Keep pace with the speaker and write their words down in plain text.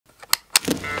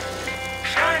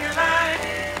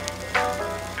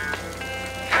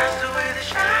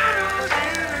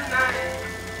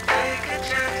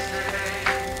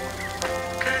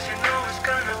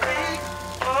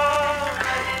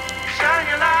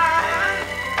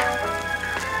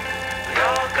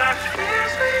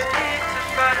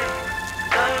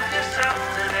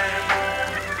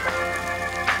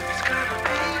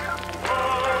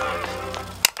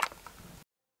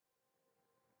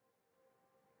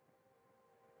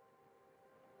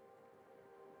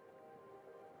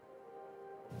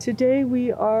Today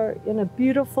we are in a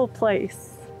beautiful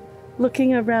place.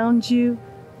 Looking around you,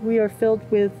 we are filled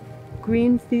with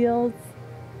green fields,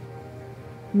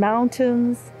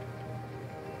 mountains,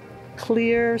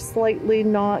 clear, slightly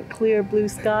not clear blue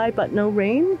sky, but no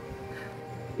rain.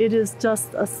 It is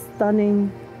just a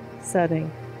stunning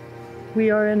setting. We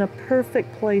are in a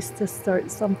perfect place to start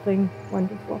something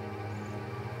wonderful.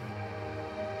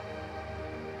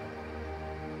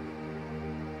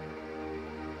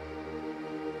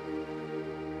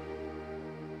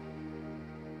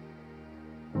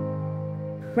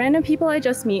 Random people I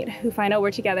just meet who find out we're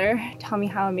together tell me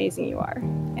how amazing you are.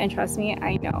 And trust me,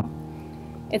 I know.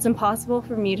 It's impossible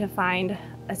for me to find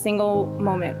a single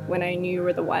moment when I knew you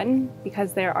were the one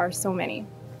because there are so many.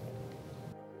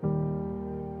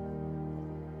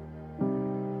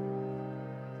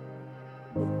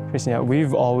 Christina,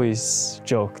 we've always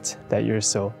joked that you're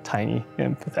so tiny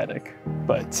and pathetic,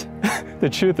 but the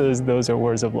truth is those are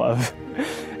words of love,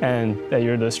 and that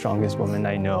you're the strongest woman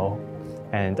I know,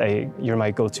 and you're my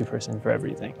go-to person for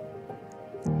everything.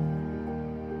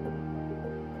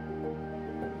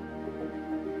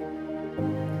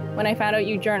 When I found out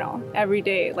you journal every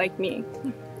day like me,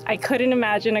 I couldn't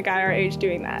imagine a guy our age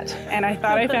doing that, and I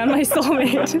thought I found my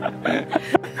soulmate.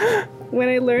 When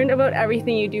I learned about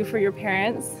everything you do for your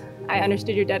parents, I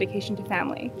understood your dedication to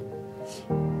family.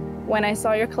 When I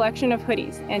saw your collection of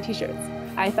hoodies and t-shirts,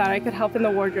 I thought I could help in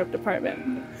the wardrobe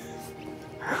department.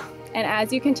 And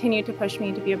as you continue to push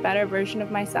me to be a better version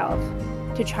of myself,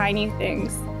 to try new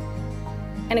things,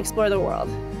 and explore the world,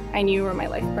 I knew you were my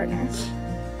life partner.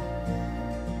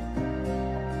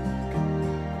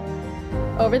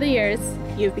 Over the years,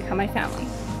 you've become my family.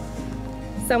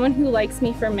 Someone who likes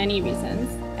me for many reasons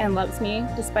and loves me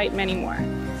despite many more,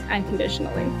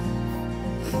 unconditionally.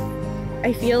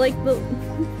 I feel like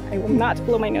I will not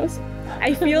blow my nose.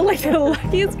 I feel like the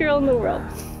luckiest girl in the world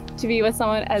to be with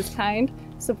someone as kind,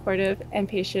 supportive, and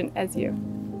patient as you.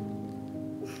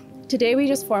 Today we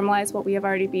just formalize what we have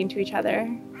already been to each other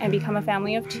and become a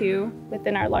family of two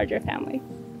within our larger family.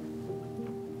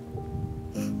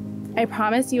 I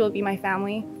promise you will be my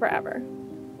family forever.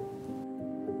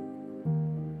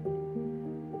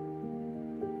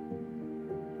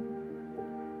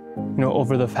 You know,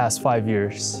 over the past 5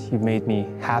 years, you've made me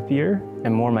happier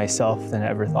and more myself than I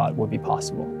ever thought would be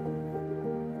possible.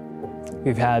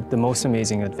 We've had the most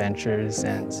amazing adventures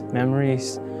and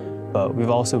memories, but we've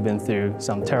also been through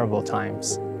some terrible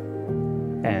times.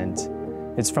 And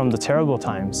it's from the terrible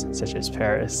times, such as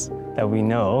Paris, that we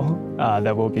know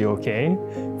that we'll be okay,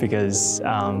 because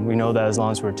we know that as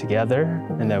long as we're together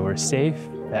and that we're safe,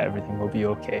 that everything will be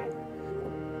okay.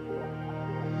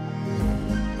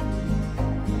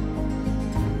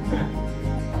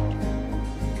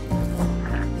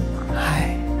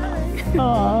 Hi.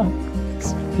 Aww,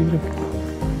 it's beautiful.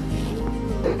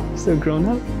 So grown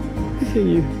up. Look at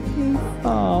you.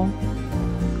 Aww.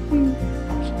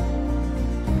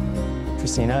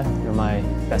 Christina, you're my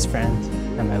best friend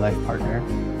and my life partner.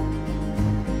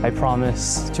 I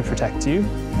promise to protect you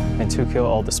and to kill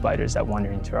all the spiders that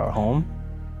wander into our home.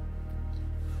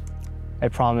 I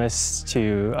promise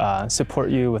to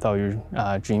support you with all your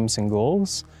dreams and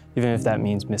goals, even if that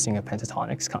means missing a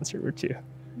Pentatonics concert or two.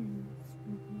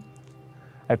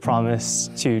 I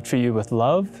promise to treat you with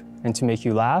love and to make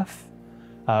you laugh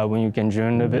when you can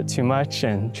drone a bit too much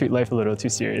and treat life a little too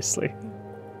seriously.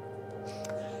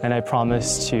 And I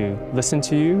promise to listen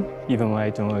to you even when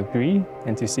I don't agree,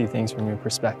 and to see things from your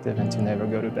perspective and to never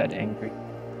go to bed angry.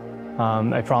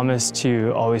 I promise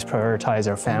to always prioritize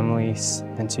our families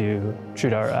and to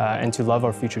treat and to love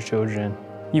our future children,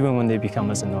 even when they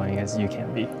become as annoying as you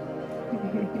can be.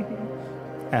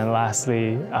 And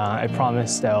lastly, I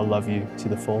promise that I'll love you to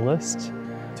the fullest,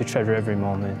 to treasure every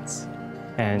moment,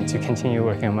 and to continue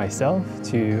working on myself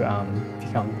to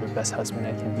become the best husband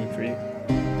I can be for you.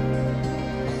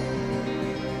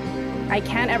 I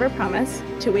can't ever promise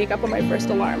to wake up on my first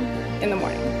alarm in the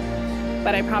morning,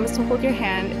 but I promise to hold your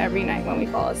hand every night when we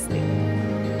fall asleep.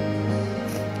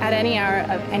 At any hour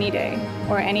of any day,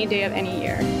 or any day of any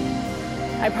year,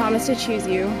 I promise to choose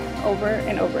you over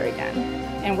and over again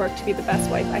and work to be the best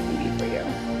wife I can be for you.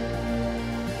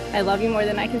 I love you more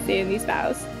than I can say in these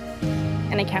vows,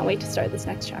 and I can't wait to start this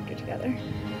next chapter together.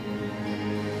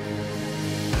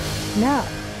 Now,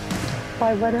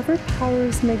 by whatever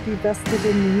powers may be vested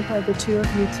in me by the two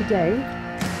of you today,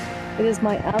 it is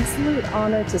my absolute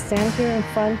honor to stand here in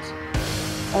front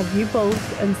of you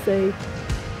both and say,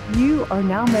 you are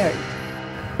now married.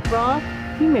 Rob,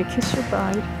 you may kiss your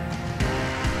bride.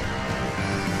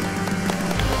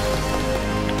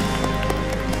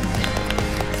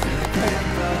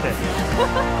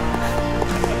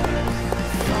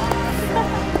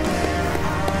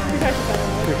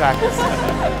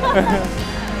 practice.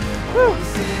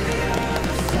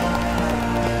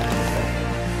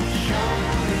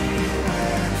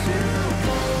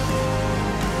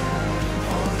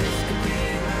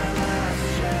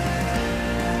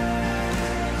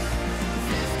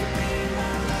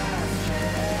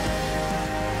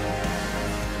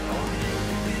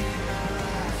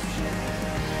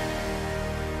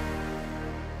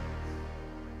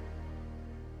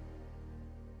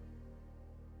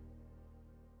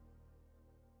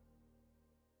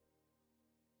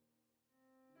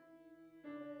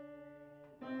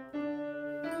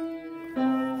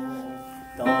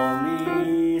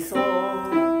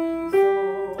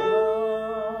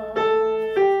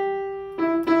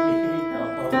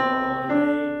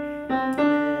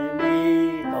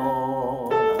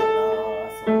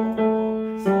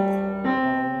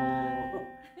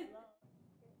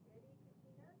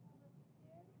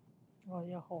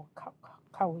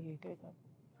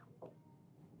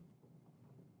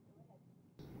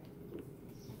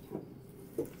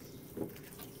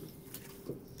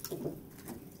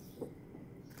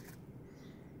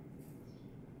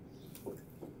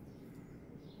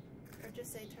 Or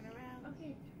just say turn around.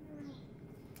 Okay,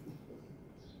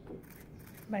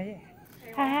 Mày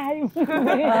turn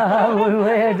around. vui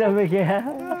vẻ cho mình kìa. Yeah,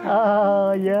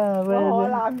 Họ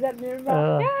làm giật như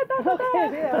mà. Yeah, that's okay.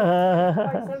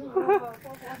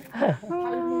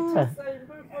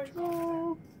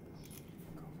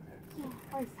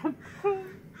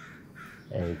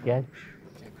 Very good.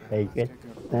 Very good.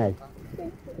 Nice.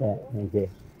 Yeah, thank you.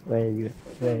 Very good.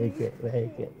 Very good. Very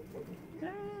good.